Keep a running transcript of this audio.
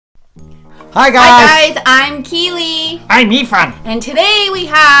Hi guys! Hi guys, I'm Keeley. I'm Efun. And today we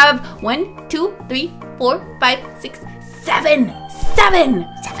have 1, 2, 3, 4, 5, 6, 7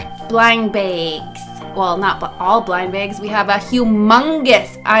 blind bags. Well, not all blind bags. We have a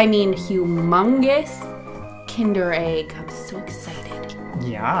humongous Kinder egg. I'm so excited.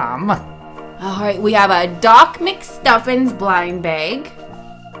 Yum. Alright, we have a DOC McStuffins blind bag.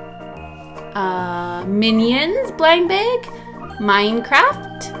 Minions blind bag.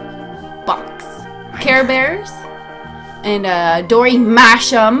 Minecraft box. Care Bears. And Dory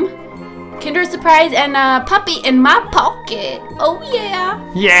Mashem. Kinder Surprise and a puppy in my pocket. Oh yeah.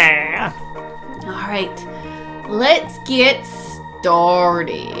 Yeah. Alright. Let's get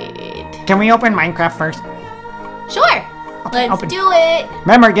started. Can we open Minecraft first? Sure. Let's do it.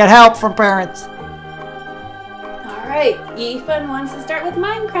 Remember, get help from parents. Alright. Efun wants to start with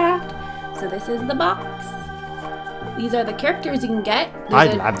Minecraft. So this is the box. These are the characters you can get. I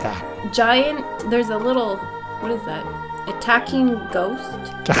love that. Giant, there's a little, what is that? Attacking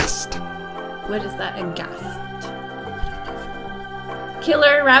ghost? Just. What is that? A ghast.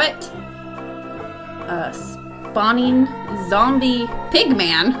 Killer rabbit. Spawning zombie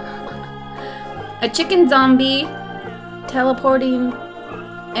pigman. A chicken zombie. Teleporting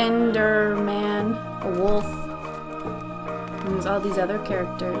enderman. A wolf. And there's all these other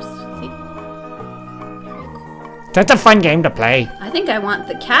characters. See? That's a fun game to play. I think I want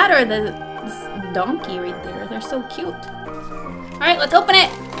the cat or the donkey right there. They're so cute. Alright, let's open it.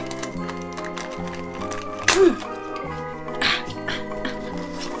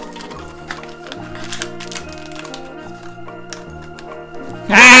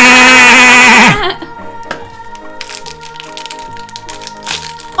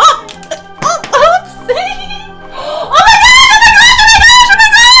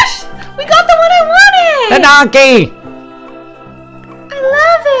 The donkey! I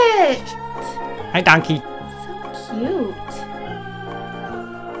love it! Hi, donkey. So cute.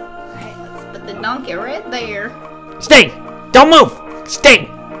 Alright, let's put the donkey right there. Stay! Don't move! Stay!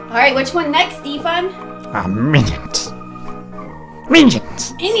 Alright, which one next, Efun? Minions.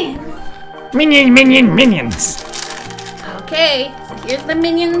 Minions! Minions. Minions! Okay, so here's the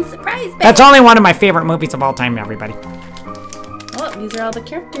Minions surprise bag. That's only one of my favorite movies of all time, everybody. Oh, these are all the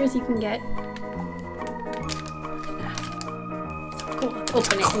characters you can get. Cool, let's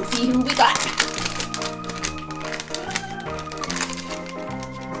open it and see who we got.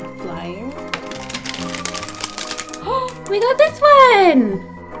 Flyer. Oh, we got this one!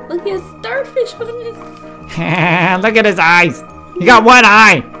 Look at a starfish on his. Look at his eyes. He got one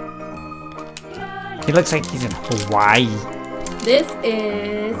eye. He looks like he's in Hawaii. This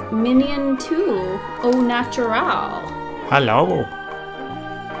is Minion 2 Au Natural. Hello.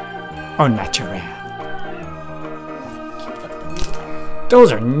 Oh, natural.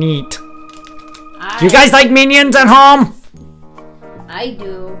 Those are neat. You guys like Minions at home? I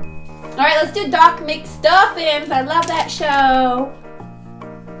do. Alright, let's do DOC McStuffins. I love that show.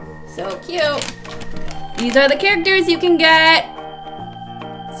 So cute. These are the characters you can get.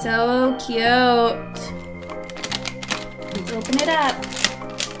 So cute. Let's open it up.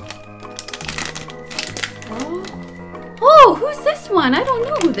 Oh, who's this one? I don't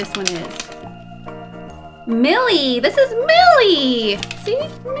know who this one is. Millie! This is Millie! See?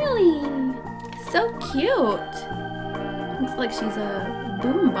 Millie! So cute. Looks like she's a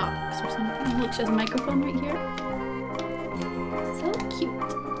boombox or something. Look, she has a microphone right here. So cute.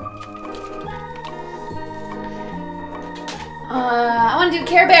 I want to do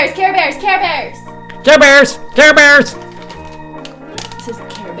Care Bears! Care Bears! Care Bears! Care Bears! Care Bears! This is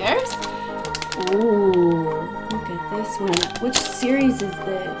Care Bears? Ooh, look at this one. Which series is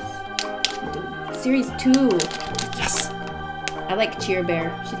this? Series 2. Yes. I like Cheer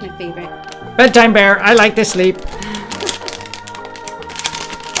Bear. She's my favorite. Bedtime bear. I like to sleep.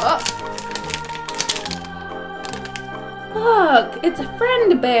 Oh. Look, it's a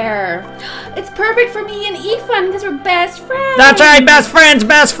friend bear. It's perfect for me and Efun because we're best friends. That's right, best friends,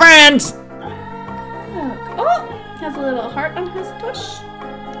 best friends. Look. Oh, has a little heart on his tush.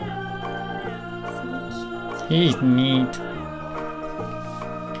 So cute. He's neat.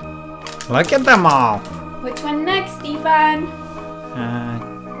 Look at them all. Which one next, Efun?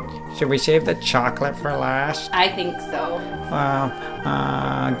 Should we save the chocolate for last? I think so.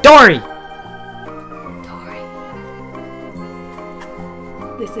 Dory! Dory.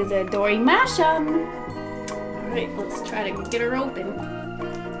 This is a Dory Mashem. Alright, let's try to get her open.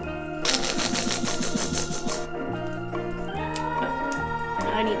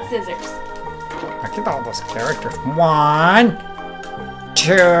 I need scissors. Look at all those characters. 1,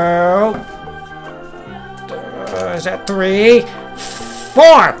 2, is that 3,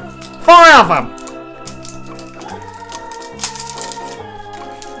 4? 4 of them.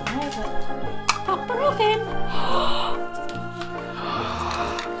 Pop her open.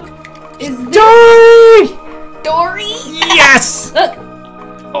 Is this Dory! Dory? Yes! Look.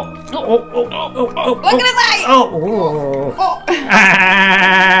 Oh. Look at his eye. Oh. Oh.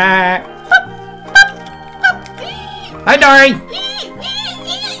 Hi, Dory.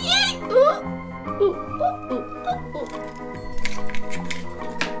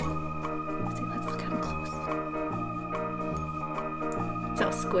 Let's look at him close. It's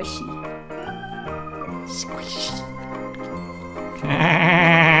all squishy. Squishy.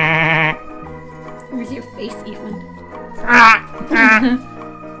 Where's your face, Efun?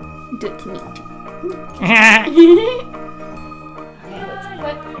 Do it to me too.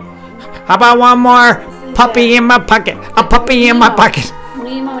 How about one more puppy in my pocket? A puppy in my pocket.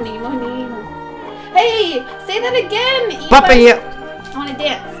 Nemo, Nemo, Nemo. Hey, say that again, Efun. Puppy. I want to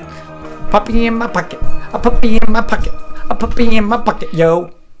dance. Puppy in my pocket. A puppy in my pocket. A puppy in my pocket. Yo.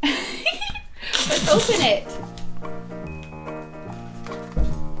 Let's open it.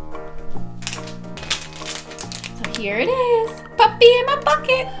 So here it is. Puppy in my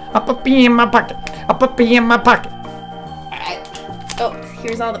pocket. A puppy in my pocket. A puppy in my pocket. Alright. Oh,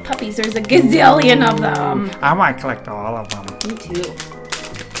 here's all the puppies. There's a gazillion of them. I want to collect all of them. Me too.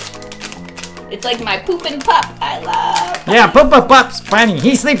 It's like my poop and pup. I love. Yeah, Poopa Pup's funny.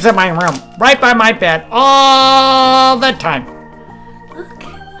 He sleeps in my room, right by my bed, all the time. Look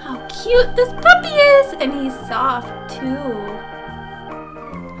how cute this puppy is. And he's soft too.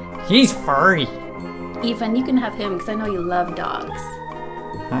 He's furry. Efun, you can have him because I know you love dogs.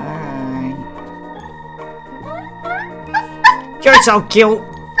 Hi. You're so cute.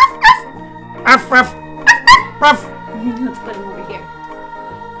 Ruff, ruff, ruff. Let's put him over here.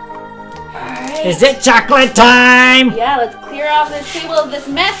 Alright. Is it chocolate time? Yeah, let's clear off this table of this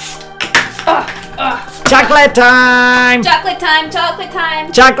mess. Chocolate time. Chocolate time, chocolate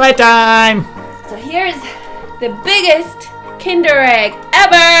time. Chocolate time. So here's the biggest Kinder Egg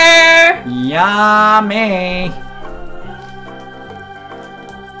ever. Yummy.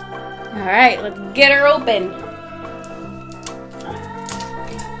 Alright, let's get her open.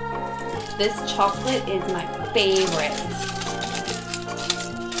 This chocolate is my favorite.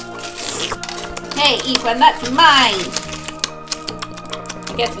 Hey, Efun, that's mine.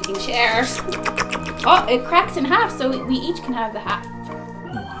 I guess we can share. Oh, it cracks in half, so we each can have the half.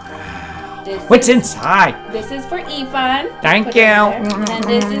 What's inside? This is for Efun. Thank Put you. it there. And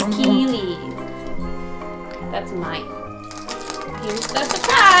this is Keeley's. That's mine. Here's the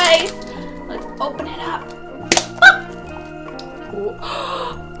surprise. Let's open it up.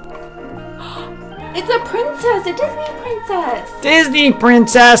 It's a princess, a Disney princess. Disney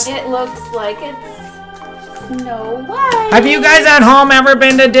princess. It looks like it's Snow White. Have you guys at home ever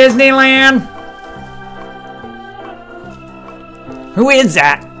been to Disneyland? Who is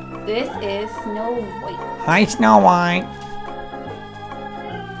that? This is Snow White. Hi, Snow White.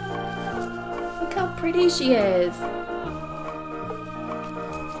 Look how pretty she is.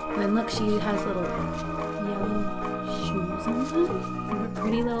 And look, she has little yellow shoes on and her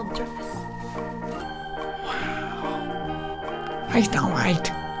pretty little dress. Hi, Snow White.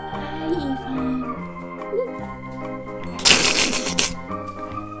 Hi, Efun.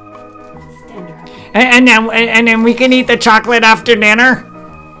 Stand her up. And then we can eat the chocolate after dinner?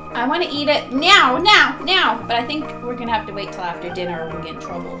 I want to eat it now. But I think we're going to have to wait till after dinner or we'll get in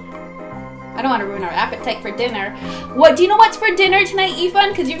trouble. I don't want to ruin our appetite for dinner. What? Do you know what's for dinner tonight, Efun?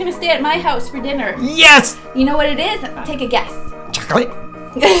 Because you're going to stay at my house for dinner. Yes! You know what it is? Take a guess. Chocolate.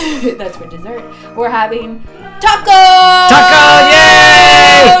 That's for dessert. We're having tacos! Taco,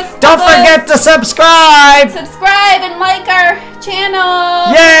 yay! Don't forget to subscribe! Subscribe and like our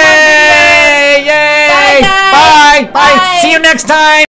channel. Yay! Yay! Bye, guys. Bye! Bye! Bye. See you next time!